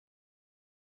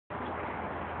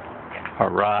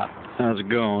Alright, how's it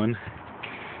going?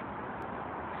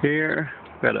 Here,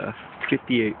 got a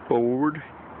 58 Ford.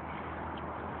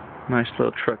 Nice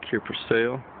little truck here for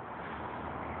sale.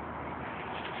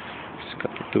 It's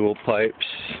got the dual pipes.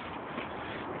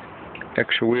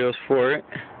 Extra wheels for it.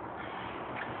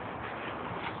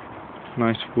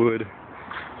 Nice wood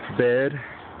bed.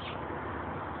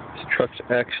 This truck's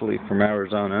actually from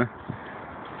Arizona.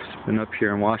 It's been up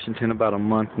here in Washington about a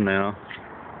month now.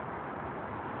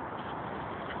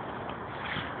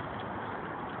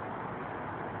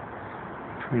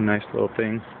 Pretty nice little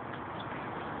thing.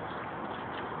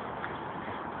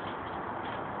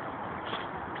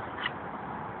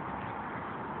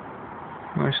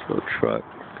 Nice little truck.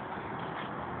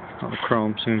 All the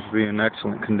chrome seems to be in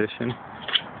excellent condition.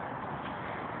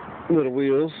 Little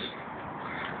wheels.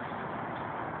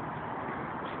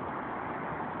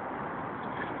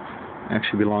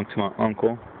 Actually belong to my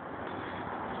uncle.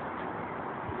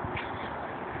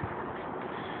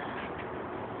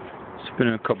 It's been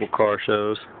in a couple car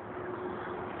shows.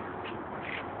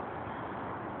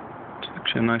 It's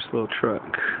actually a nice little truck.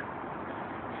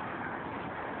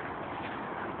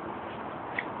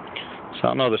 So I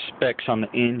don't know the specs on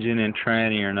the engine and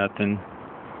tranny or nothing.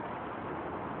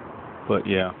 But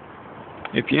yeah.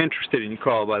 If you're interested and you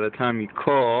call, by the time you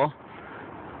call,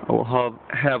 I will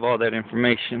have all that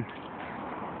information.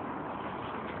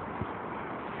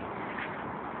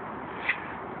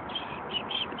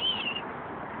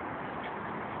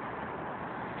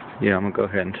 Yeah, I'm gonna go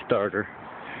ahead and start her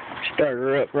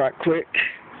up right quick.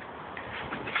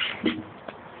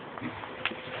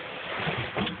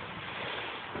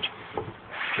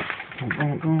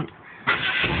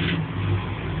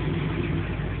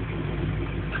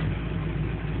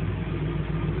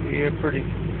 Yeah, pretty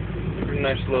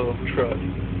nice little truck.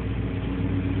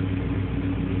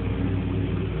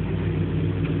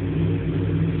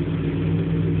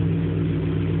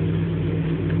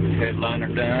 Headliner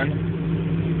done.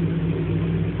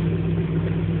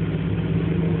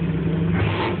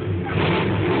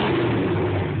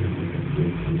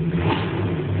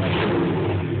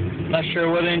 Not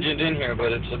sure what engine's in here,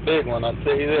 but it's a big one, I'll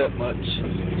tell you that much.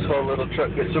 This whole little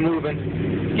truck gets a moving,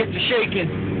 gets a shaking.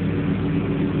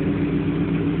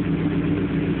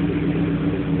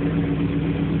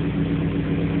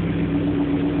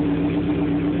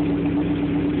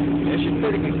 Yeah, she's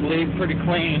pretty complete, pretty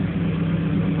clean.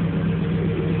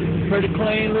 Pretty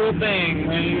clean little thing,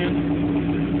 man.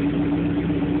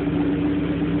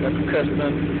 Got the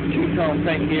custom two-tone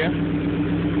paint here.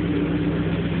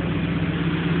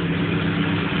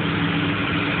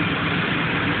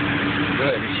 Go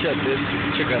ahead and shut this.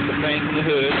 Check out the paint in the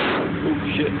hood. Oh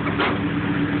shit.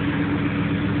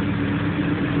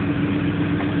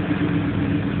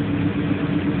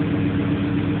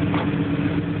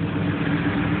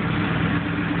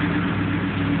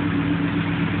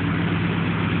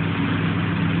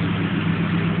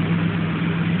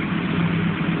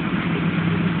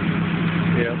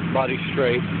 Yeah, body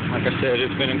straight. Like I said,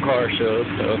 it's been in car shows,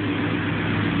 so.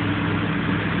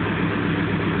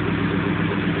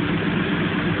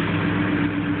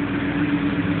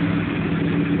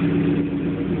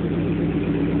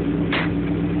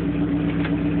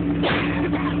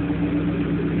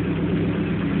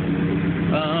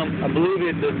 I believe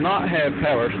it does not have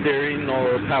power steering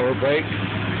or power brakes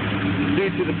due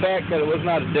to the fact that it was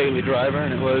not a daily driver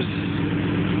and it was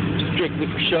strictly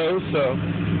for show, so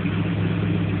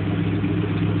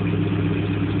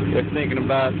if thinking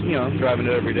about, driving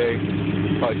it every day,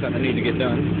 probably something I need to get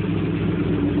done.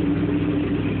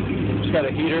 It's got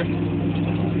a heater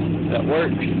that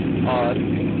works odd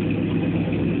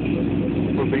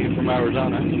for being from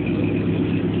Arizona.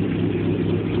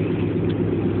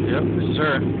 Yep, yes,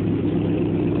 sir.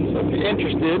 So if you're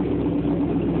interested,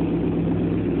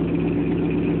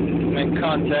 make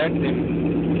contact and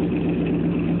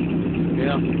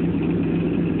yeah.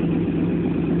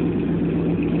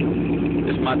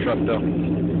 It's my truck though.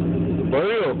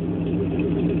 Whoa!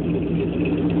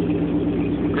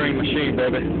 Green machine,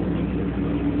 baby.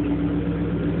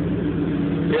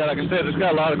 Yeah, like I said, it's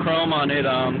got a lot of chrome on it.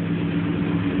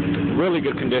 Really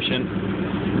good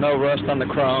condition. No rust on the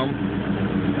chrome.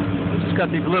 It's got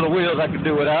these little wheels I could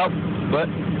do without, but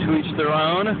to each their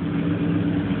own.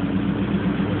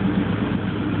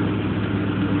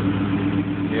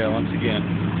 Yeah, once again,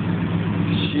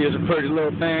 she is a pretty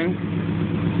little thing.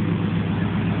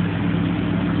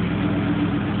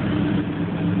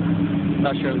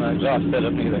 Not sure on the exhaust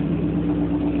setup either.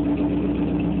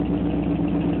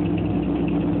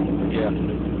 Yeah.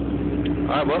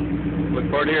 Alright, well, look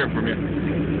forward to hearing from you.